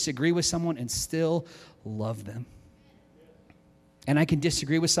can disagree with someone and still love them. And I can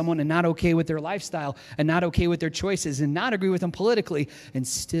disagree with someone and not okay with their lifestyle and not okay with their choices and not agree with them politically and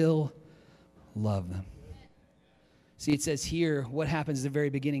still love them. See, it says here, what happens at the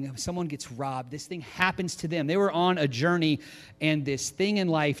very beginning? If someone gets robbed, this thing happens to them. They were on a journey, and this thing in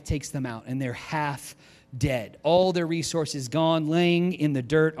life takes them out, and they're half dead. All their resources gone, laying in the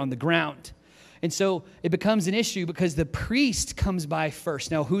dirt on the ground. And so it becomes an issue because the priest comes by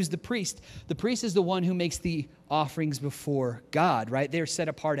first. Now, who's the priest? The priest is the one who makes the offerings before God, right? They're set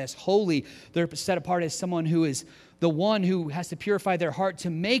apart as holy. They're set apart as someone who is the one who has to purify their heart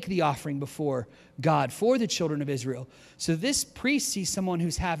to make the offering before God for the children of Israel. So this priest sees someone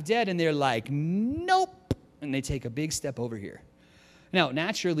who's half dead, and they're like, nope. And they take a big step over here. Now,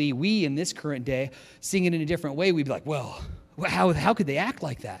 naturally, we in this current day, seeing it in a different way, we'd be like, well, how could they act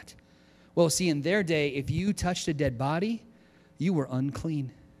like that? Well, see, in their day, if you touched a dead body, you were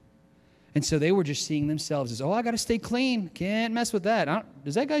unclean. And so they were just seeing themselves as, I got to stay clean. Can't mess with that.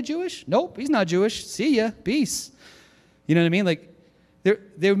 Is that guy Jewish? Nope, he's not Jewish. See ya. Peace. You know what I mean? Like,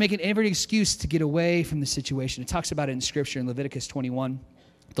 they were making every excuse to get away from the situation. It talks about it in Scripture in Leviticus 21.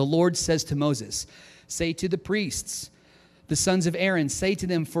 The Lord says to Moses, say to the priests, the sons of Aaron, say to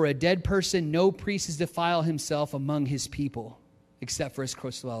them, for a dead person, no priest is defile himself among his people, except for his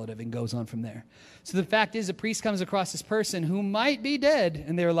close relative, and goes on from there. So the fact is, a priest comes across this person who might be dead,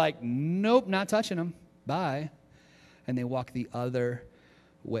 and they're like, nope, not touching him. Bye. And they walk the other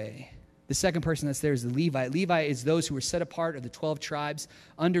way. The second person that's there is the Levite. Levite is those who were set apart of the 12 tribes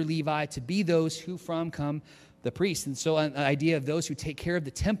under Levi to be those who from come the priests. And so an idea of those who take care of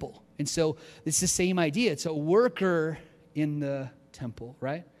the temple. And so it's the same idea. It's a worker in the temple,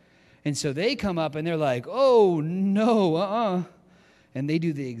 right? And so they come up and they're like, oh, no, And they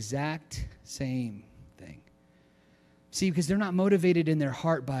do the exact same thing. See, because they're not motivated in their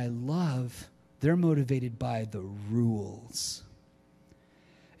heart by love. They're motivated by the rules.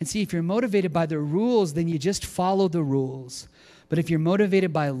 And see, if you're motivated by the rules, then you just follow the rules. But if you're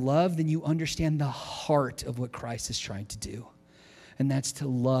motivated by love, then you understand the heart of what Christ is trying to do. And that's to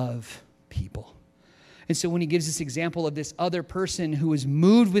love people. And so when he gives this example of this other person who is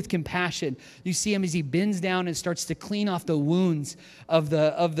moved with compassion, you see him as he bends down and starts to clean off the wounds of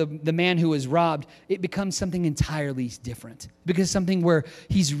the man who was robbed. It becomes something entirely different. Because something where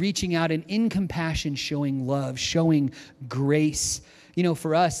he's reaching out and in compassion showing love, showing grace. You know,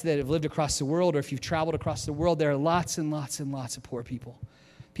 for us that have lived across the world, or if you've traveled across the world, there are lots and lots and lots of poor people.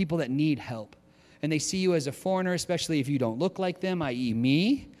 People that need help. And they see you as a foreigner, especially if you don't look like them, i.e.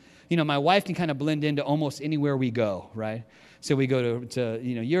 me. You know, my wife can kind of blend into almost anywhere we go, right? So we go to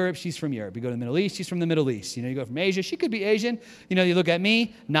Europe, she's from Europe. We go to the Middle East, she's from the Middle East. You know, you go from Asia, she could be Asian. You know, you look at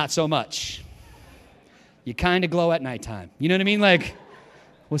me, not so much. You kind of glow at nighttime. You know what I mean? Like,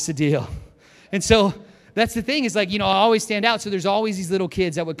 what's the deal? And so that's the thing is like, you know, I always stand out. So there's always these little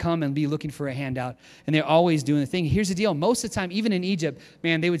kids that would come and be looking for a handout. And they're always doing the thing. Here's the deal. Most of the time, even in Egypt,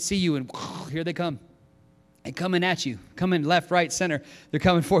 man, they would see you and here they come. And coming at you, coming left, right, center. They're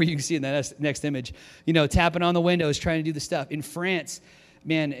coming for you. You can see in that next image. You know, tapping on the windows, trying to do the stuff. In France,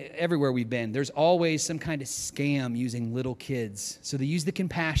 man, everywhere we've been, there's always some kind of scam using little kids. So they use the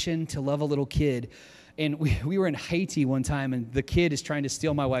compassion to love a little kid. And we were in Haiti one time, and the kid is trying to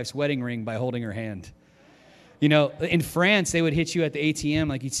steal my wife's wedding ring by holding her hand. You know, in France, they would hit you at the ATM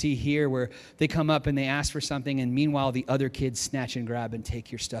like you'd see here, where they come up and they ask for something, and meanwhile, the other kids snatch and grab and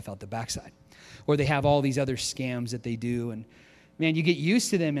take your stuff out the backside. Or they have all these other scams that they do. And, man, you get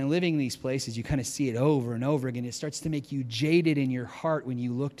used to them and living in these places. You kind of see it over and over again. It starts to make you jaded in your heart when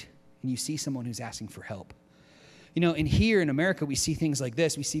you look and you see someone who's asking for help. You know, and here in America, we see things like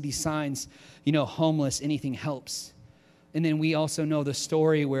this. We see these signs, you know, homeless, anything helps. And then we also know the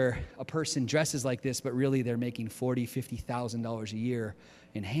story where a person dresses like this, but really they're making $40,000, $50,000 a year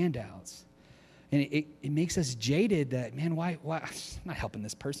in handouts. And it makes us jaded that, man, why? I'm not helping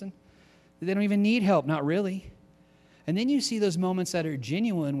this person. They don't even need help, not really. And then you see those moments that are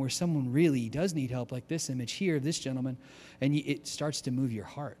genuine where someone really does need help, like this image here of this gentleman, and it starts to move your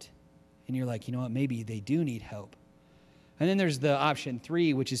heart. And you're like, you know what, maybe they do need help. And then there's the option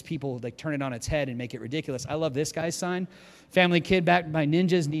 3, which is people like turn it on its head and make it ridiculous. I love this guy's sign. Family kid backed by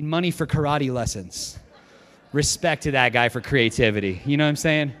ninjas need money for karate lessons. Respect to that guy for creativity. You know what I'm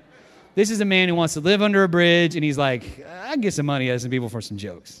saying? This is a man who wants to live under a bridge, and he's like, I can get some money out of some people for some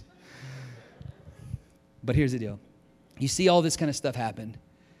jokes. But here's the deal. You see all this kind of stuff happen,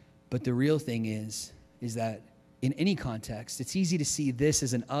 but the real thing is that in any context, it's easy to see this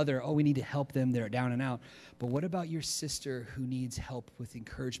as an other. Oh, we need to help them. They're down and out. But what about your sister who needs help with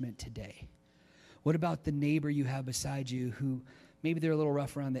encouragement today? What about the neighbor you have beside you who maybe they're a little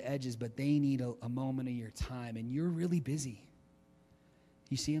rough around the edges, but they need a moment of your time, and you're really busy?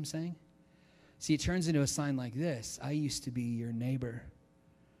 You see what I'm saying? See, it turns into a sign like this. I used to be your neighbor,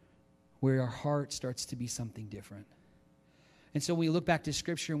 where our heart starts to be something different. And so when we look back to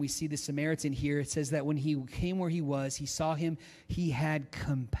Scripture and we see the Samaritan here, it says that when he came where he was, he saw him, he had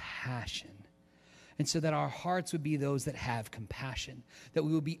compassion. And so that our hearts would be those that have compassion, that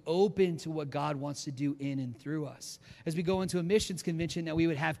we would be open to what God wants to do in and through us. As we go into a missions convention, that we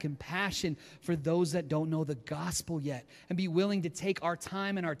would have compassion for those that don't know the gospel yet, and be willing to take our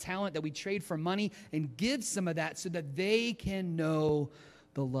time and our talent that we trade for money and give some of that so that they can know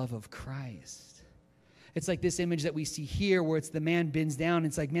the love of Christ. It's like this image that we see here where it's the man bends down. And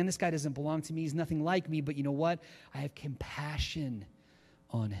it's like, man, this guy doesn't belong to me. He's nothing like me. But you know what? I have compassion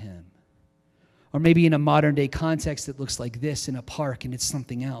on him. Or maybe in a modern day context, it looks like this in a park and it's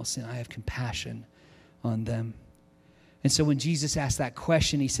something else. And I have compassion on them. And so when Jesus asked that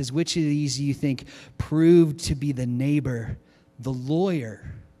question, he says, which of these do you think proved to be the neighbor? The lawyer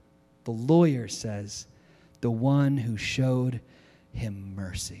says, the one who showed him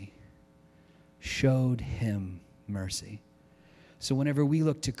mercy. Showed him mercy. So whenever we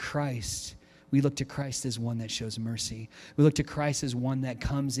look to Christ as one that shows mercy. We look to Christ as one that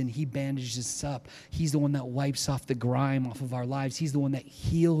comes and he bandages us up. He's the one that wipes off the grime off of our lives. He's the one that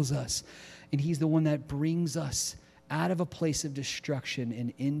heals us. And he's the one that brings us out of a place of destruction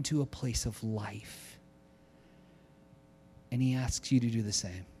and into a place of life. And he asks you to do the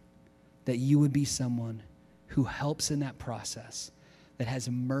same. That you would be someone who helps in that process, that has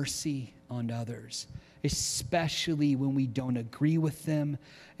mercy on others, especially when we don't agree with them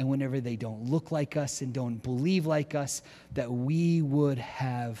and whenever they don't look like us and don't believe like us, that we would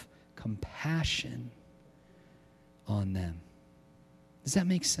have compassion on them. Does that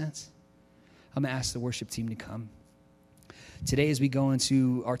make sense? I'm going to ask the worship team to come. Today, as we go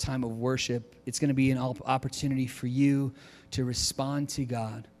into our time of worship, it's going to be an opportunity for you to respond to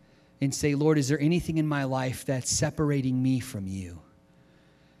God and say, Lord, is there anything in my life that's separating me from you?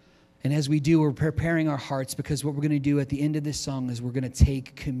 And as we do, we're preparing our hearts, because what we're going to do at the end of this song is we're going to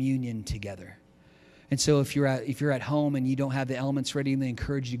take communion together. And so if you're at home and you don't have the elements ready, I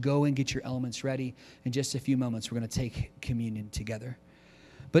encourage you to go and get your elements ready. In just a few moments, we're going to take communion together.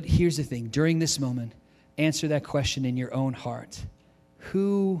 But here's the thing. During this moment, answer that question in your own heart.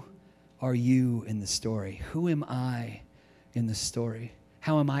 Who are you in the story? Who am I in the story?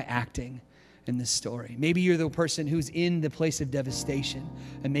 How am I acting in this story? Maybe you're the person who's in the place of devastation,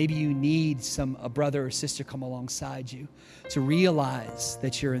 and maybe you need a brother or sister come alongside you to realize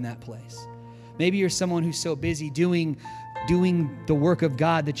that you're in that place. Maybe you're someone who's so busy doing the work of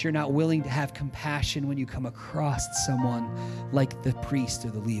God that you're not willing to have compassion when you come across someone like the priest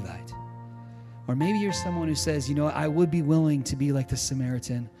or the Levite. Or maybe you're someone who says, you know, I would be willing to be like the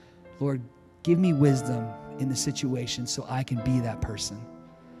Samaritan. Lord, give me wisdom in the situation so I can be that person.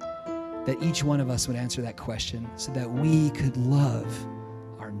 That each one of us would answer that question so that we could love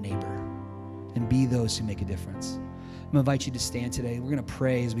our neighbor and be those who make a difference. I'm going to invite you to stand today. We're going to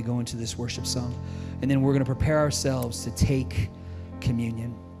pray as we go into this worship song, and then we're going to prepare ourselves to take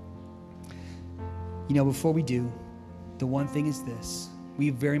communion. You know, before we do, the one thing is this. We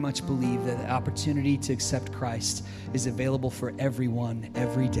very much believe that the opportunity to accept Christ is available for everyone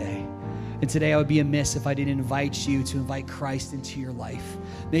every day. And today I would be amiss if I didn't invite you to invite Christ into your life.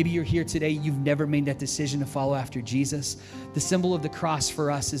 Maybe you're here today, you've never made that decision to follow after Jesus. The symbol of the cross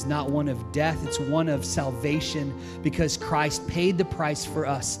for us is not one of death, it's one of salvation, because Christ paid the price for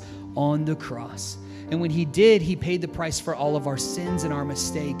us on the cross. And when he did, he paid the price for all of our sins and our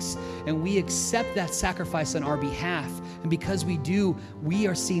mistakes. And we accept that sacrifice on our behalf. And because we do, we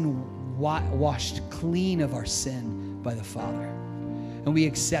are seen washed clean of our sin by the Father. And we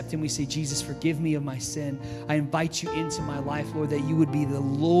accept and we say, Jesus, forgive me of my sin. I invite you into my life, Lord, that you would be the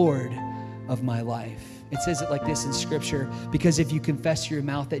Lord of my life. It says it like this in Scripture, because if you confess your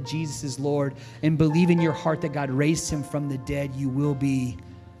mouth that Jesus is Lord and believe in your heart that God raised him from the dead, you will be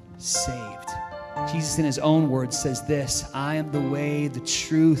saved. Jesus in his own words says this, I am the way, the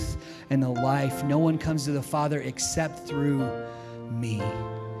truth, and the life. No one comes to the Father except through me.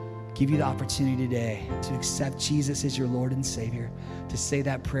 Give you the opportunity today to accept Jesus as your Lord and Savior, to say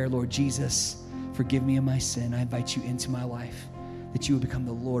that prayer, Lord Jesus, forgive me of my sin. I invite you into my life, that you would become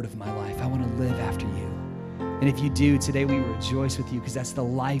the Lord of my life. I want to live after you. And if you do, today we rejoice with you, because that's the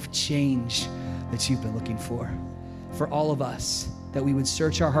life change that you've been looking for. For all of us, that we would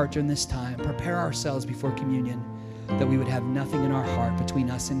search our heart during this time, prepare ourselves before communion, that we would have nothing in our heart between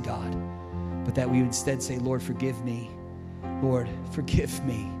us and God, but that we would instead say, Lord, forgive me. Lord, forgive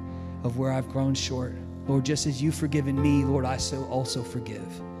me of where I've grown short. Lord, just as you've forgiven me, Lord, I so also forgive.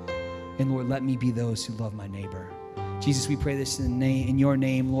 And Lord, let me be those who love my neighbor. Jesus, we pray this in your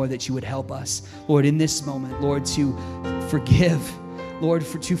name, Lord, that you would help us, Lord, in this moment, Lord, to forgive, Lord,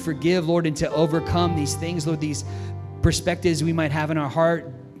 to forgive, Lord, and to overcome these things, Lord, these perspectives we might have in our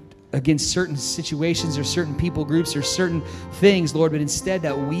heart against certain situations or certain people groups or certain things, Lord, but instead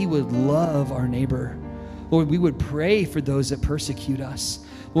that we would love our neighbor. Lord, we would pray for those that persecute us.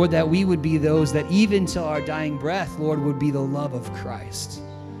 Lord, that we would be those that even till our dying breath, Lord, would be the love of Christ.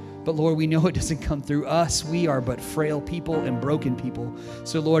 But Lord, we know it doesn't come through us. We are but frail people and broken people.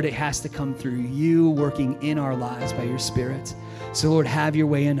 So Lord, it has to come through you working in our lives by your Spirit. So Lord, have your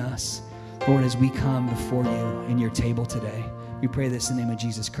way in us, Lord, as we come before you in your table today. We pray this in the name of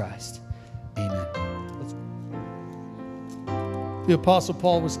Jesus Christ. Amen. The Apostle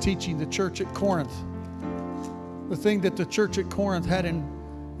Paul was teaching the church at Corinth. The thing that the church at Corinth had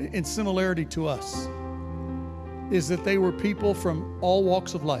in similarity to us is that they were people from all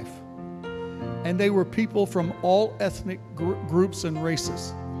walks of life. And they were people from all ethnic groups and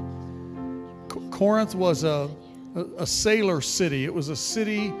races. Corinth was a sailor city. It was a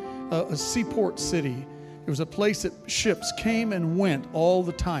city, a seaport city. It was a place that ships came and went all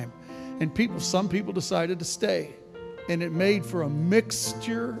the time. And some people decided to stay. And it made for a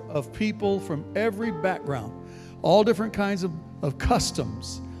mixture of people from every background, all different kinds of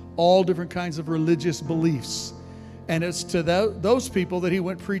customs, all different kinds of religious beliefs. And it's to those people that he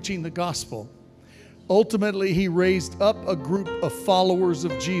went preaching the gospel. Ultimately, he raised up a group of followers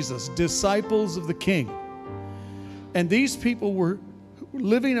of Jesus, disciples of the King. And these people were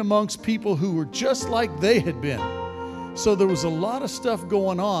living amongst people who were just like they had been. So there was a lot of stuff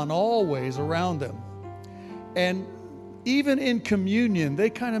going on always around them. And even in communion, they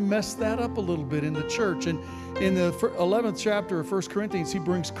kind of messed that up a little bit in the church. And in the 11th chapter of 1 Corinthians, he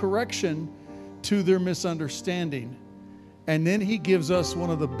brings correction to their misunderstanding. And then he gives us one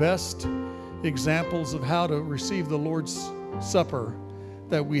of the best examples of how to receive the Lord's Supper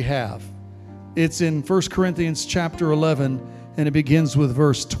that we have. It's in 1 Corinthians chapter 11, and it begins with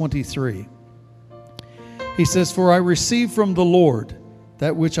verse 23. He says, "For I received from the Lord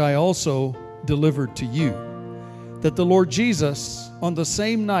that which I also delivered to you, that the Lord Jesus, on the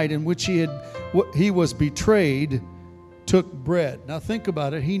same night in which he was betrayed, took bread." Now think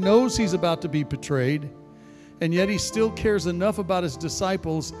about it. He knows he's about to be betrayed, and yet he still cares enough about his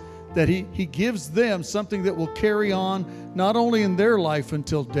disciples that he gives them something that will carry on not only in their life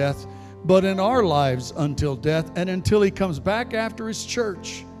until death, but in our lives until death and until he comes back after his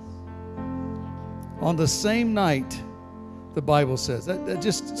church. On the same night, the Bible says, that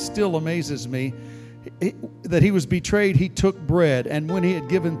just still amazes me, that he was betrayed, he took bread, and when he had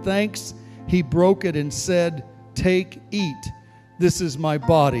given thanks, he broke it and said, "Take, eat. This is my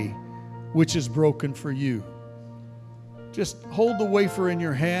body, which is broken for you." Just hold the wafer in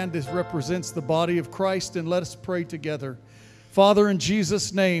your hand. This represents the body of Christ, and let us pray together. Father, in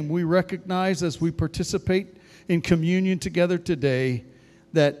Jesus' name, we recognize as we participate in communion together today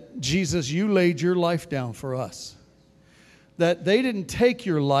that, Jesus, you laid your life down for us. That they didn't take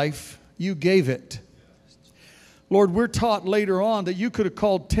your life, you gave it. Lord, we're taught later on that you could have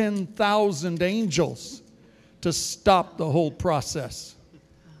called 10,000 angels to stop the whole process.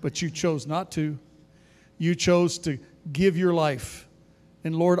 But you chose not to. You chose to give your life.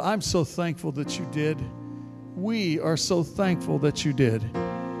 And Lord, I'm so thankful that you did. We are so thankful that you did.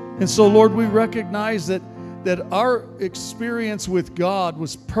 And so, Lord, we recognize that our experience with God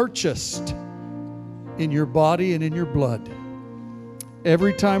was purchased in your body and in your blood.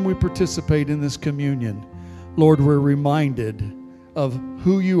 Every time we participate in this communion, Lord, we're reminded of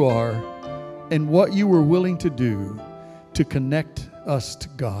who you are and what you were willing to do to connect us to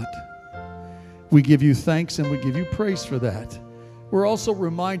God. We give you thanks and we give you praise for that. We're also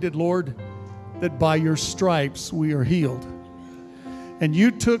reminded, Lord, that by your stripes we are healed. And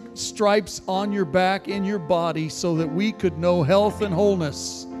you took stripes on your back, in your body, so that we could know health and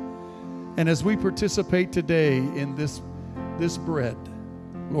wholeness. And as we participate today in this bread,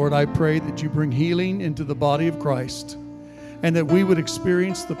 Lord, I pray that you bring healing into the body of Christ, and that we would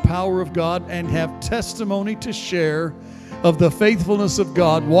experience the power of God and have testimony to share of the faithfulness of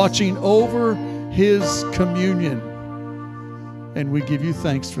God watching over his communion. And we give you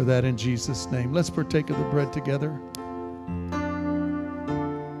thanks for that in Jesus' name. Let's partake of the bread together.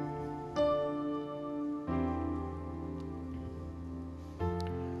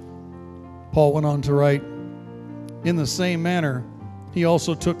 Paul went on to write, in the same manner, he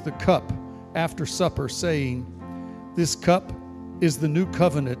also took the cup after supper, saying, this cup is the new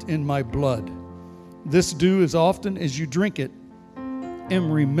covenant in my blood. This do as often as you drink it in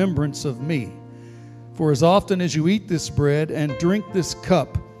remembrance of me. For as often as you eat this bread and drink this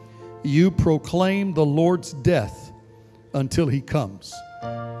cup, you proclaim the Lord's death until he comes.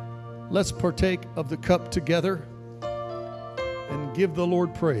 Let's partake of the cup together and give the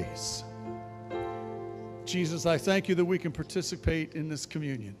Lord praise. Jesus, I thank you that we can participate in this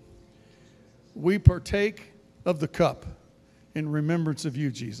communion. We partake of the cup in remembrance of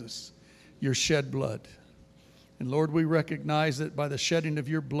you, Jesus, your shed blood. And Lord, we recognize that by the shedding of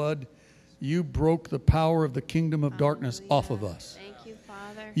your blood, you broke the power of the kingdom of darkness off of us. Thank you,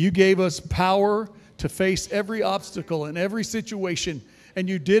 Father. You gave us power to face every obstacle and every situation, and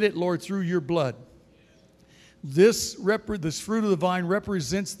you did it, Lord, through your blood. This fruit of the vine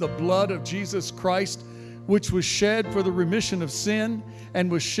represents the blood of Jesus Christ, which was shed for the remission of sin and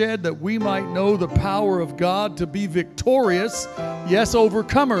was shed that we might know the power of God to be victorious, yes,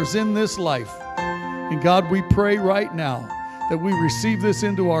 overcomers in this life. And God, we pray right now that we receive this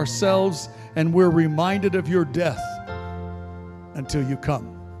into ourselves and we're reminded of your death until you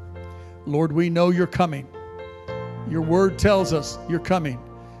come. Lord, we know you're coming. Your word tells us you're coming.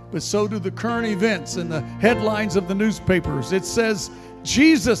 But so do the current events and the headlines of the newspapers. It says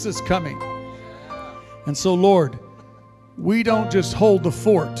Jesus is coming. And so, Lord, we don't just hold the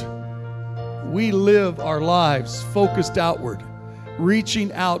fort. We live our lives focused outward,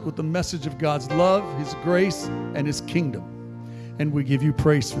 reaching out with the message of God's love, his grace, and his kingdom. And we give you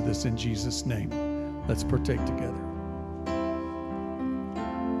praise for this in Jesus' name. Let's partake together.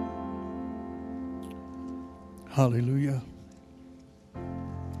 Hallelujah.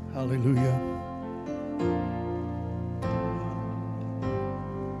 Hallelujah.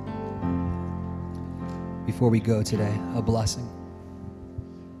 Before we go today, a blessing.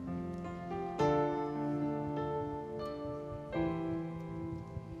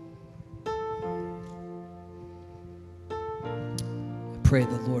 I pray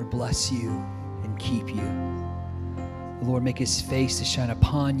the Lord bless you and keep you. The Lord make his face to shine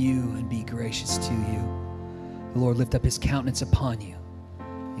upon you and be gracious to you. The Lord lift up his countenance upon you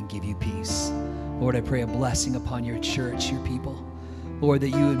and give you peace. Lord, I pray a blessing upon your church, your people. Lord, that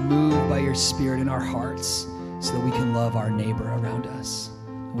you would move by your Spirit in our hearts so that we can love our neighbor around us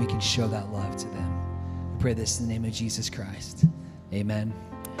and we can show that love to them. We pray this in the name of Jesus Christ. Amen.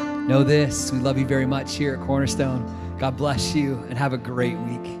 Know this, we love you very much here at Cornerstone. God bless you and have a great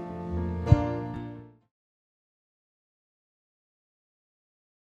week.